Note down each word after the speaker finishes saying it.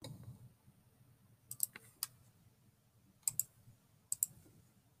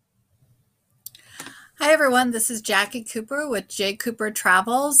Hi, everyone. This is Jackie Cooper with J. Cooper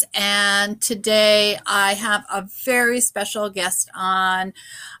Travels. And today I have a very special guest on.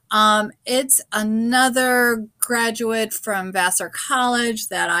 It's another graduate from Vassar College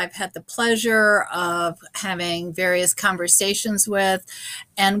that I've had the pleasure of having various conversations with.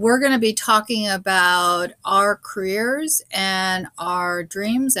 And we're going to be talking about our careers and our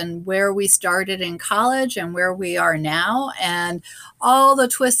dreams and where we started in college and where we are now and all the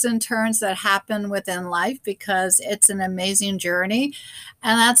twists and turns that happen within life because it's an amazing journey.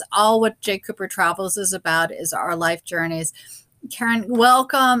 And that's all what J. Cooper Travels is about, is our life journeys. Karen,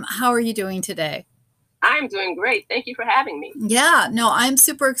 welcome. How are you doing today? I'm doing great. Thank you for having me. Yeah, no, I'm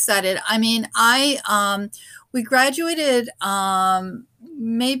super excited. I mean, we graduated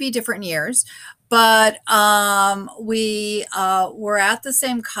maybe different years, but we were at the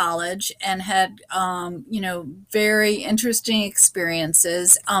same college and had very interesting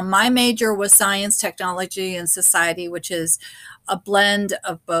experiences. My major was science, technology, and society, which is a blend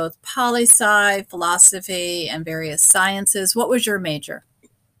of both poli-sci, philosophy, and various sciences. What was your major?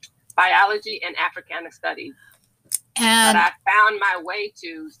 Biology and Africana studies. But And I found my way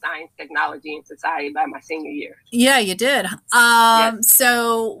to science, technology, and society by my senior year. yeah, you did. Yes.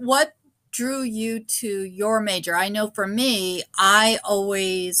 So what drew you to your major? I know for me, I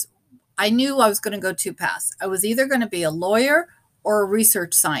knew I was going to go two paths. I was either going to be a lawyer or a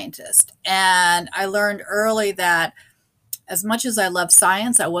research scientist. And I learned early that as much as I love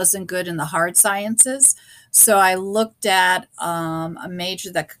science, I wasn't good in the hard sciences. So I looked at a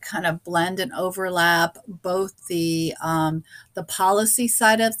major that could kind of blend and overlap both the policy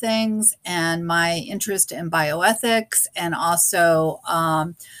side of things and my interest in bioethics, and also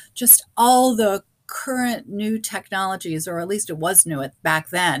just all the current new technologies, or at least it was new back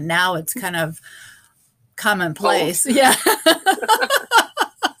then. Now it's kind of Old. commonplace. Yeah.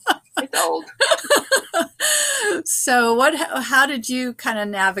 It's old. So how did you kind of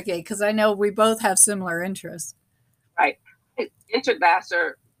navigate? Because I know we both have similar interests. Right. I entered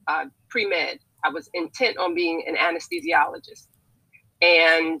Vassar pre-med. I was intent on being an anesthesiologist.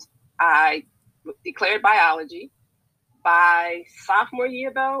 And I declared biology. By sophomore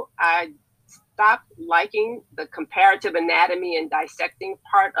year, though, I stopped liking the comparative anatomy and dissecting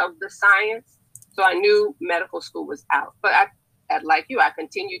part of the science. So I knew medical school was out. But like you, I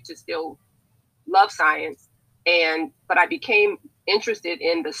continued to still love science, but I became interested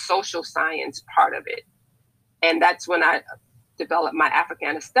in the social science part of it. And that's when I developed my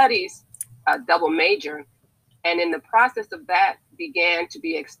Africana Studies double major. And in the process of that, began to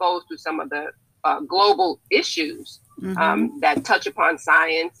be exposed to some of the global issues that touch upon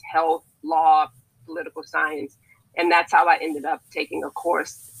science, health, law, political science. And that's how I ended up taking a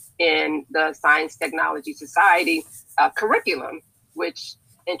course in the Science Technology Society curriculum, which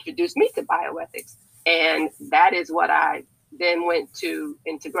introduced me to bioethics. And that is what I then went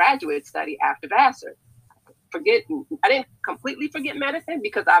into graduate study after Vassar. I didn't completely forget medicine,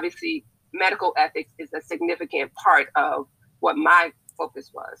 because obviously medical ethics is a significant part of what my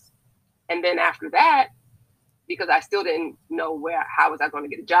focus was. And then after that, because I still didn't know how was I going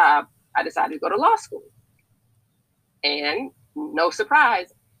to get a job, I decided to go to law school. And no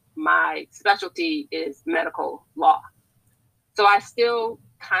surprise, my specialty is medical law. So I still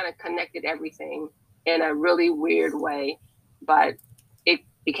kind of connected everything in a really weird way, but it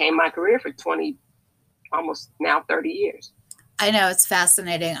became my career for 20, almost now 30 years. I know, it's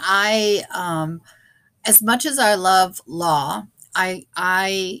fascinating. As much as I love law,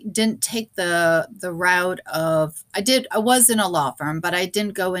 I didn't take the route of I was in a law firm, but I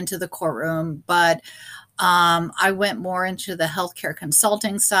didn't go into the courtroom. But I went more into the healthcare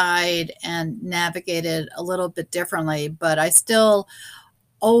consulting side and navigated a little bit differently. But I still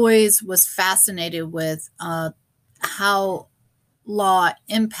always was fascinated with how law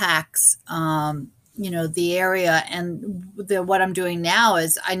impacts the area. And what I'm doing now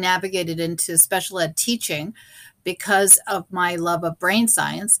is I navigated into special ed teaching because of my love of brain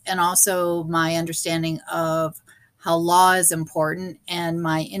science and also my understanding of how law is important and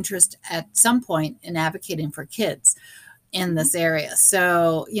my interest at some point in advocating for kids in this area.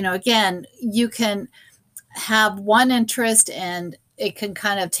 So, again, you can have one interest and it can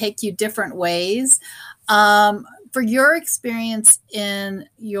kind of take you different ways. For your experience in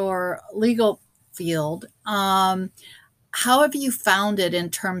your legal field, how have you found it in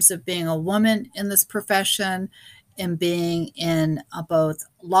terms of being a woman in this profession and being in both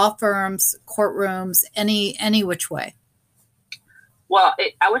law firms, courtrooms, any which way? Well,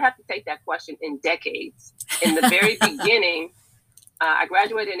 I would have to take that question in decades. In the very beginning, I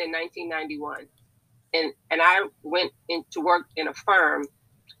graduated in 1991, and I went into work in a firm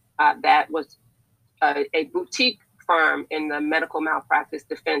that was a boutique firm in the medical malpractice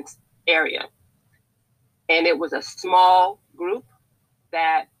defense area. And it was a small group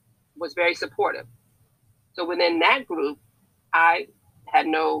that was very supportive. So within that group, I had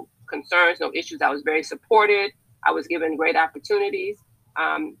no concerns, no issues. I was very supported. I was given great opportunities.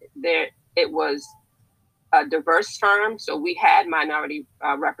 It was a diverse firm, so we had minority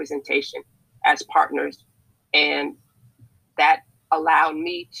representation as partners, and that allowed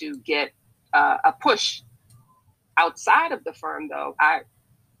me to get a push. Outside of the firm, though, I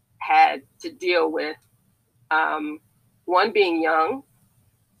had to deal with one, being young,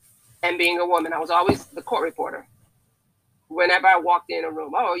 and being a woman. I was always the court reporter. Whenever I walked in a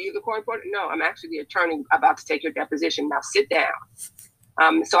room, oh, are you the court reporter? No, I'm actually the attorney about to take your deposition. Now sit down.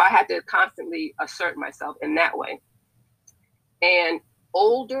 So I had to constantly assert myself in that way. And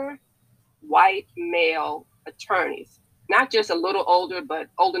older white male attorneys, not just a little older, but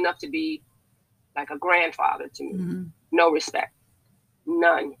old enough to be like a grandfather to me. Mm-hmm. No respect,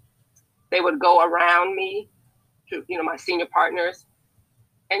 none. They would go around me to, my senior partners,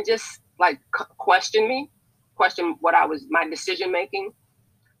 and just like question my decision making,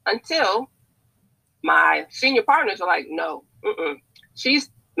 until my senior partners were like, no, she's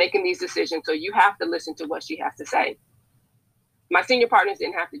making these decisions, so you have to listen to what she has to say. My senior partners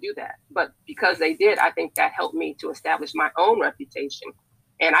didn't have to do that, but because they did, I think that helped me to establish my own reputation.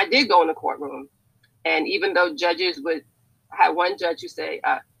 And I did go in the courtroom, and even though judges would have one judge who say,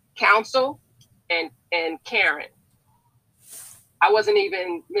 counsel and Karen, I wasn't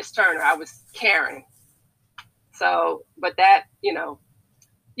even Miss Turner, I was Karen. So, but that,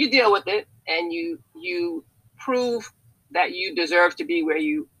 you deal with it, and you prove that you deserve to be where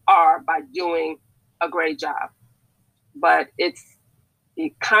you are by doing a great job. But it's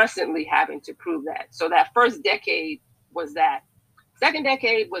constantly having to prove that. So that first decade was that. Second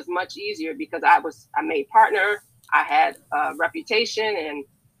decade was much easier because I made partner, I had a reputation, and,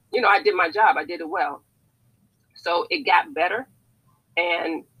 I did my job. I did it well. So it got better.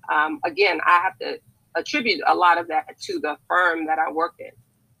 And again, I have to attribute a lot of that to the firm that I worked in.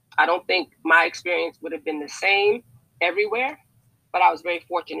 I don't think my experience would have been the same everywhere, but I was very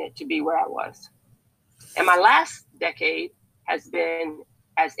fortunate to be where I was. And my last decade has been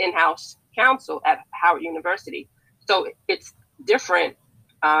as in-house counsel at Howard University. So it's different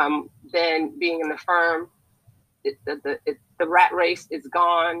than being in the firm. The rat race is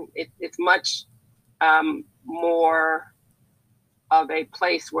gone. It's much more of a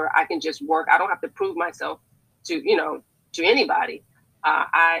place where I can just work. I don't have to prove myself to anybody.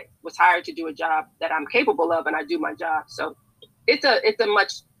 I was hired to do a job that I'm capable of, and I do my job. So it's a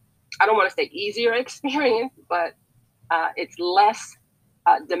much, I don't want to say easier experience, but it's less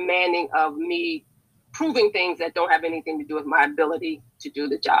demanding of me proving things that don't have anything to do with my ability to do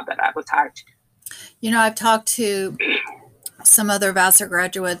the job that I was hired to do. I've talked to some other Vassar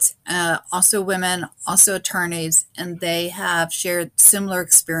graduates, also women, also attorneys, and they have shared similar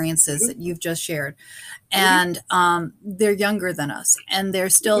experiences that you've just shared. And they're younger than us, and they're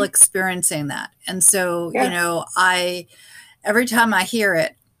still experiencing that. And so, every time I hear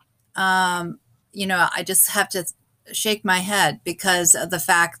it, I just have to shake my head because of the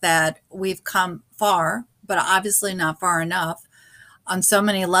fact that we've come far, but obviously not far enough on so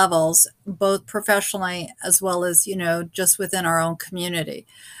many levels, both professionally as well as, just within our own community.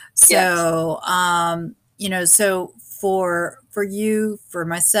 So, so for you, for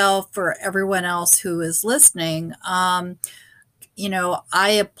myself, for everyone else who is listening, I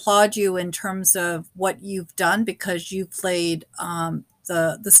applaud you in terms of what you've done, because you've laid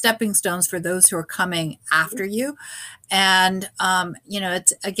the stepping stones for those who are coming after you. And,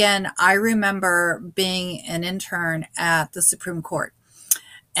 it's, again, I remember being an intern at the Supreme Court,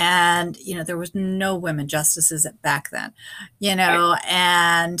 and, there was no women justices back then,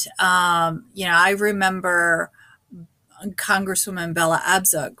 and, I remember Congresswoman Bella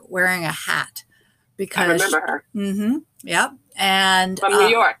Abzug wearing a hat because I remember her. Mm-hmm. Yep. And from New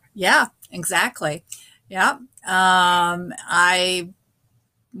York. Yeah, exactly. Yep. I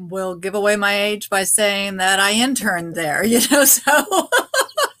will give away my age by saying that I interned there, so,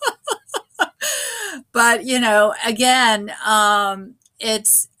 but, again,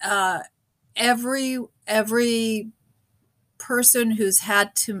 it's, every person who's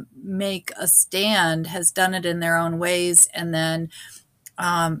had to make a stand has done it in their own ways. And then,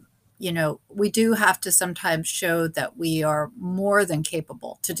 we do have to sometimes show that we are more than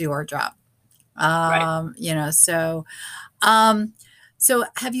capable to do our job. Right. So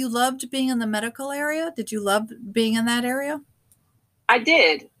have you loved being in the medical area? Did you love being in that area? I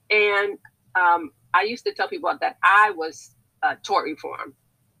did. And I used to tell people that I was tort reform.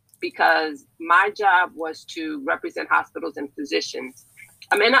 because my job was to represent hospitals and physicians,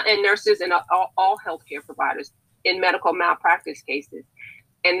 and nurses and all healthcare providers in medical malpractice cases.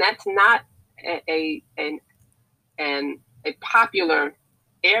 And that's not a popular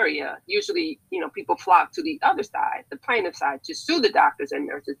area. Usually, people flock to the other side, the plaintiff side, to sue the doctors and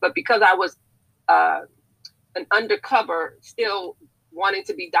nurses. But because I was an undercover, still wanting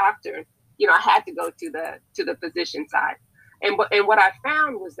to be doctor, I had to go to the physician side. And what I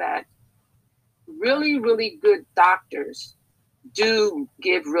found was that really, really good doctors do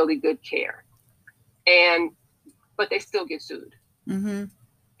give really good care, but they still get sued. Mm-hmm.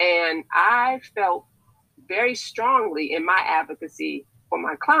 And I felt very strongly in my advocacy for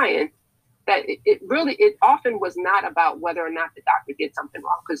my clients that it often was not about whether or not the doctor did something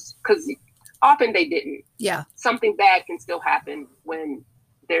wrong, because often they didn't. Yeah. Something bad can still happen when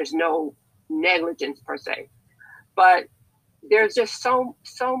there's no negligence per se. But there's just so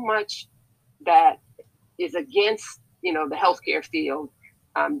much that is against, the healthcare field,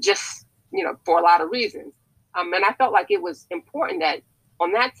 just, for a lot of reasons. And I felt like it was important that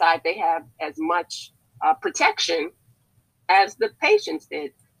on that side, they have as much protection as the patients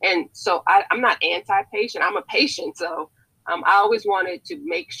did. And so I'm not anti-patient, I'm a patient. So I always wanted to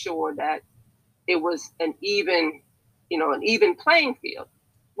make sure that it was an even playing field,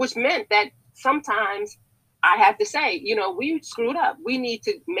 which meant that sometimes I had to say, we screwed up. We need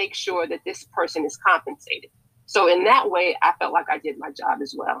to make sure that this person is compensated. So in that way, I felt like I did my job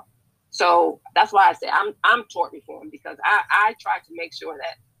as well. So that's why I say I'm tort reform, because I tried to make sure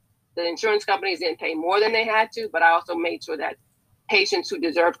that the insurance companies didn't pay more than they had to, but I also made sure that patients who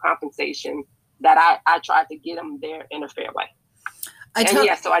deserved compensation, that I tried to get them there in a fair way.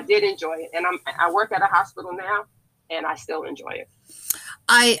 So I did enjoy it. And I work at a hospital now, and I still enjoy it.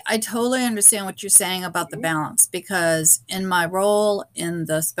 I totally understand what you're saying about the balance, because in my role in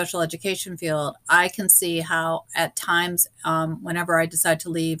the special education field, I can see how at times, whenever I decide to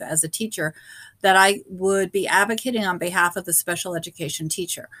leave as a teacher, that I would be advocating on behalf of the special education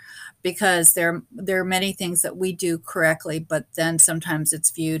teacher, because there are many things that we do correctly, but then sometimes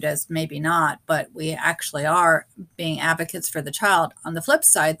it's viewed as maybe not, but we actually are being advocates for the child. On the flip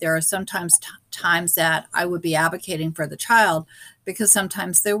side, there are sometimes times that I would be advocating for the child, because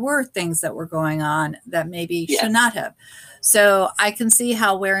sometimes there were things that were going on that maybe should not have. So I can see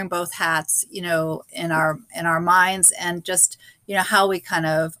how wearing both hats, in our minds, and just, how we kind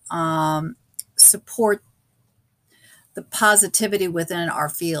of support the positivity within our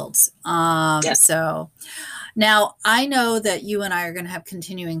fields. So now I know that you and I are going to have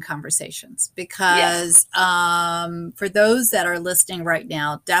continuing conversations, because for those that are listening right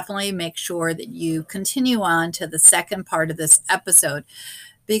now, definitely make sure that you continue on to the second part of this episode,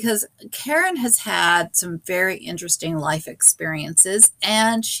 because Karen has had some very interesting life experiences,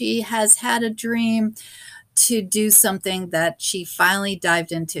 and she has had a dream to do something that she finally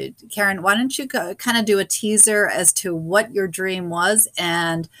dived into. Karen, why don't you kind of do a teaser as to what your dream was,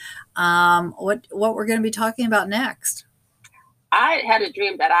 and what we're going to be talking about next? I had a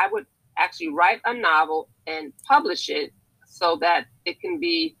dream that I would actually write a novel and publish it so that it can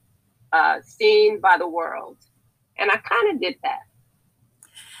be seen by the world. And I kind of did that.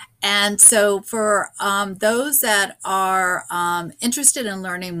 And so for those that are interested in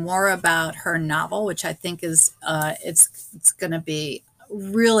learning more about her novel, which I think is it's going to be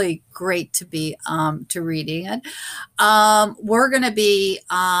really great to be to reading it, we're going to be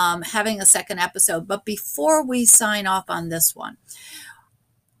having a second episode. But before we sign off on this one,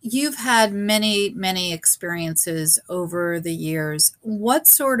 you've had many experiences over the years. What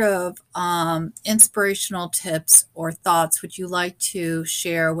sort of inspirational tips or thoughts would you like to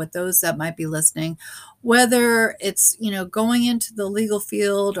share with those that might be listening, whether it's, going into the legal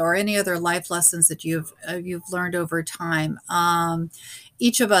field or any other life lessons that you've learned over time?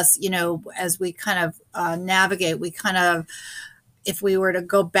 Each of us, as we kind of navigate, we kind of, if we were to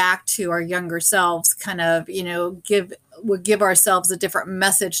go back to our younger selves, kind of, give ourselves a different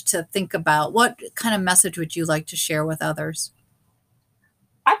message to think about. What kind of message would you like to share with others?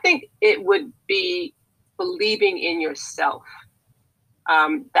 I think it would be believing in yourself.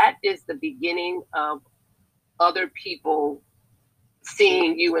 That is the beginning of other people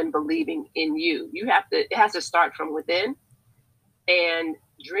seeing you and believing in you. It has to start from within, and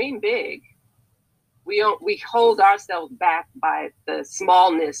dream big. We hold ourselves back by the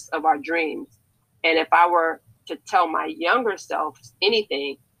smallness of our dreams. And if I were to tell my younger self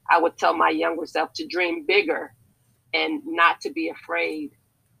anything, I would tell my younger self to dream bigger and not to be afraid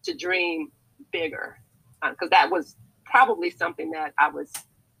to dream bigger. Because that was probably something that I was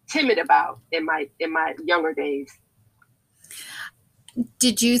timid about in my younger days.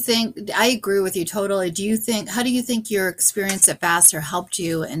 Did you think, I agree with you totally. How do you think your experience at Vassar helped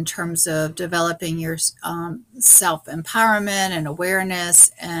you in terms of developing your self empowerment and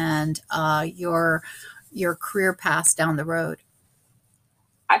awareness and your career paths down the road?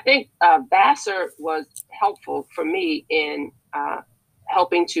 I think Vassar was helpful for me in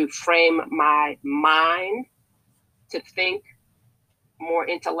helping to frame my mind to think more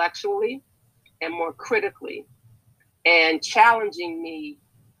intellectually and more critically, and challenging me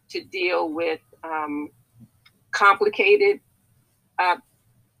to deal with complicated uh,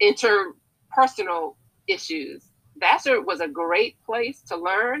 interpersonal issues. Vassar was a great place to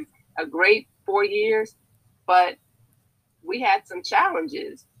learn, a great 4 years, but we had some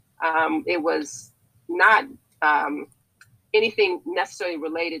challenges. It was not anything necessarily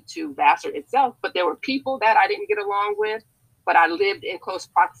related to Vassar itself, but there were people that I didn't get along with, but I lived in close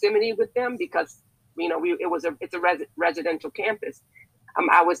proximity with them because it's a residential campus.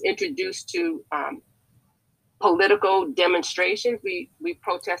 I was introduced to political demonstrations. We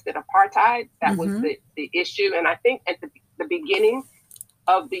protested apartheid. That was the issue, and I think at the beginning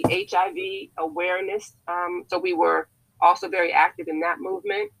of the HIV awareness, so we were also very active in that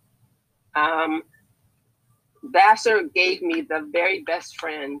movement. Vassar gave me the very best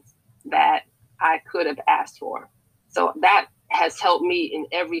friends that I could have asked for. So that has helped me in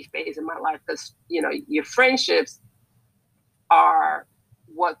every phase of my life, because your friendships are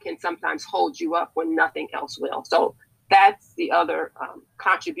what can sometimes hold you up when nothing else will. So that's the other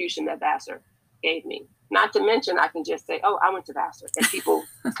contribution that Vassar gave me. Not to mention, I can just say, "Oh, I went to Vassar," and people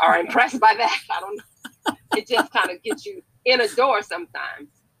are impressed by that. I don't know. It just kind of gets you in a door sometimes.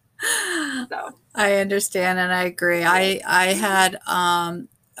 So I understand and I agree. I had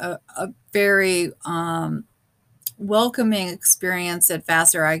a very welcoming experience at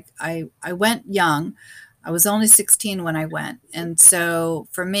Vassar. I went young. I was only 16 when I went. And so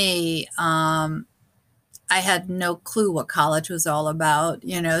for me, I had no clue what college was all about,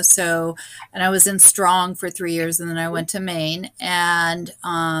 so, and I was in Strong for 3 years and then I went to Maine. And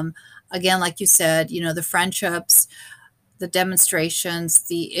again, like you said, the friendships, the demonstrations,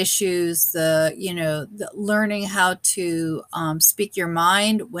 the issues, the learning how to speak your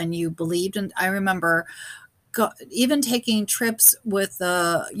mind when you believed in. I remember even taking trips with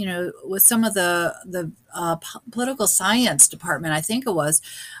with some of the political science department, I think it was.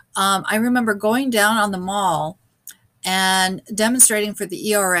 I remember going down on the mall and demonstrating for the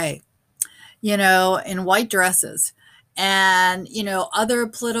ERA, in white dresses and, other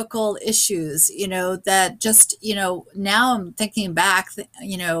political issues, that just, now I'm thinking back,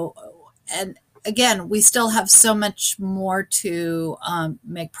 and again, we still have so much more to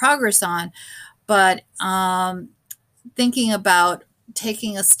make progress on, but thinking about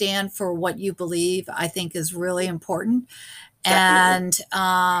taking a stand for what you believe, I think is really important. definitely.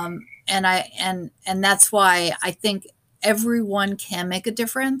 And that's why I think everyone can make a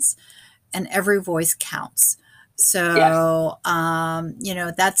difference and every voice counts. Yes. So,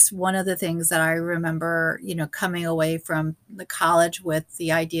 that's one of the things that I remember, coming away from the college with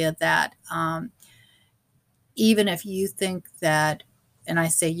the idea that even if you think that, and I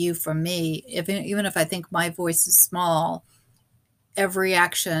say you for me, even if I think my voice is small, every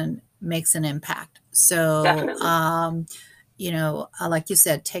action makes an impact. So, Definitely. like you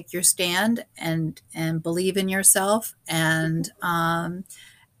said, take your stand and believe in yourself and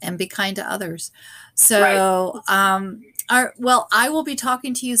be kind to others. Right. So, well, I will be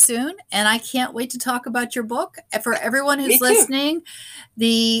talking to you soon, and I can't wait to talk about your book. For everyone Me who's too. listening,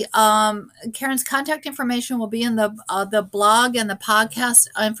 the Karen's contact information will be in the blog and the podcast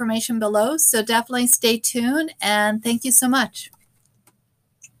information below. So definitely stay tuned, and thank you so much.